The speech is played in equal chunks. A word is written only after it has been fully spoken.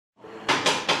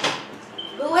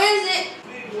is it?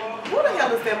 What the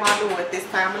hell is that mom doing at this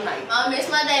time of night? I miss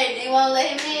my daddy. Do you want to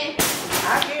let him in?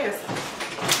 I guess.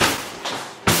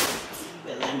 You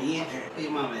better let me in here. Hey,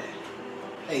 mama.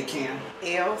 Hey, Cam.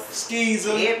 Else.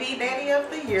 Skeezer. Every daddy of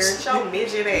the year. Show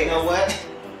midget ass. You know what?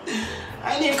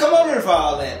 I ain't even come over here for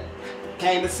all that.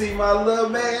 Came to see my little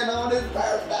man on his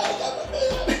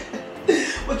birthday.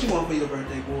 What you want for your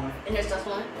birthday, boy? And there's just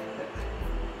one.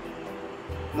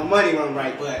 My money run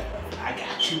right, but I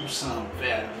got you some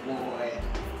better, boy.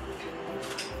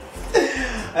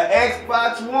 An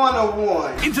Xbox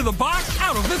One. Into the box,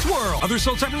 out of this world. Others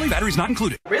sold separately, batteries not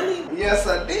included. Really? Yes,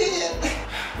 I did.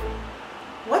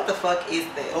 What the fuck is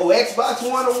that? Oh, Xbox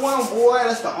One, boy.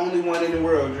 That's the only one in the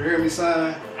world. You hear me,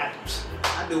 son?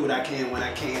 I do what I can when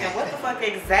I can. And what the fuck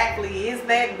exactly is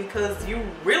that? Because you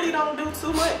really don't do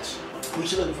too much. What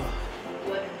you looking for?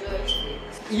 What the joysticks?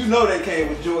 You know they came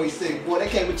with joysticks, boy. They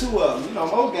came with 2 of them. You know,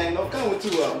 most games don't come with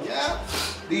 2 of them, yeah?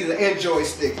 These are enjoy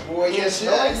sticks, boy. Yes,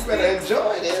 yeah. You better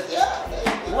enjoy this,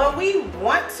 yeah. What we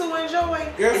want to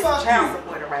enjoy Girl, is fuck child you.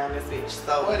 support around this bitch.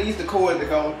 So Well, these the cords that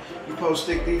go. You supposed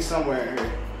to stick these somewhere in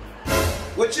here.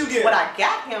 What you get? what I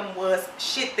got him was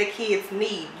shit the kids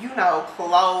need. You know,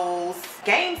 clothes,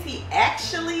 games he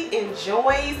actually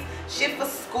enjoys, shit for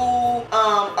school.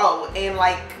 Oh, and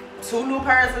like 2 new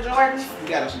pairs of Jordans. You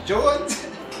got us some Jordans?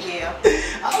 Yeah.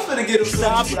 I was gonna get them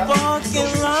some. Stop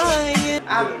fucking lying.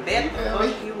 I bet the Yeah,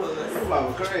 fuck you was. Your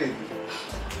mama crazy.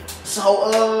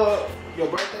 So, your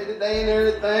birthday today and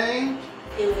everything.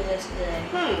 It was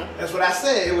yesterday. That's what I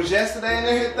said. It was yesterday and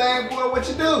everything, boy. What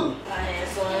you do? I had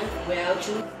fun without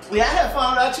you. Yeah, I had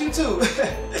fun without you too.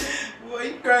 Boy,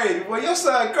 you crazy. Boy, your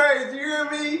son crazy. You hear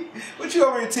me? What you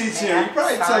over here teaching him? You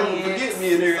probably tell him to forget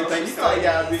me and everything. You know how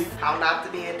y'all be. How not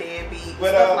to be a deadbeat.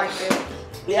 But, Stuff like that.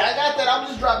 Yeah, I got that. I'm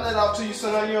just dropping that off to you,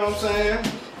 son. You know what I'm saying?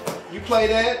 You play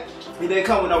that. It didn't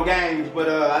come with no games, but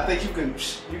I think you can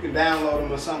download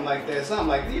them or something like that. Something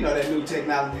like, you know, that new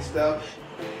technology stuff.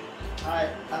 Alright,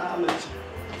 I'll let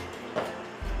you.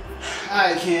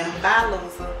 Alright, Kim. Bye,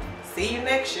 loser. See you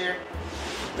next year.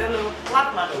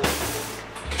 Lock my door.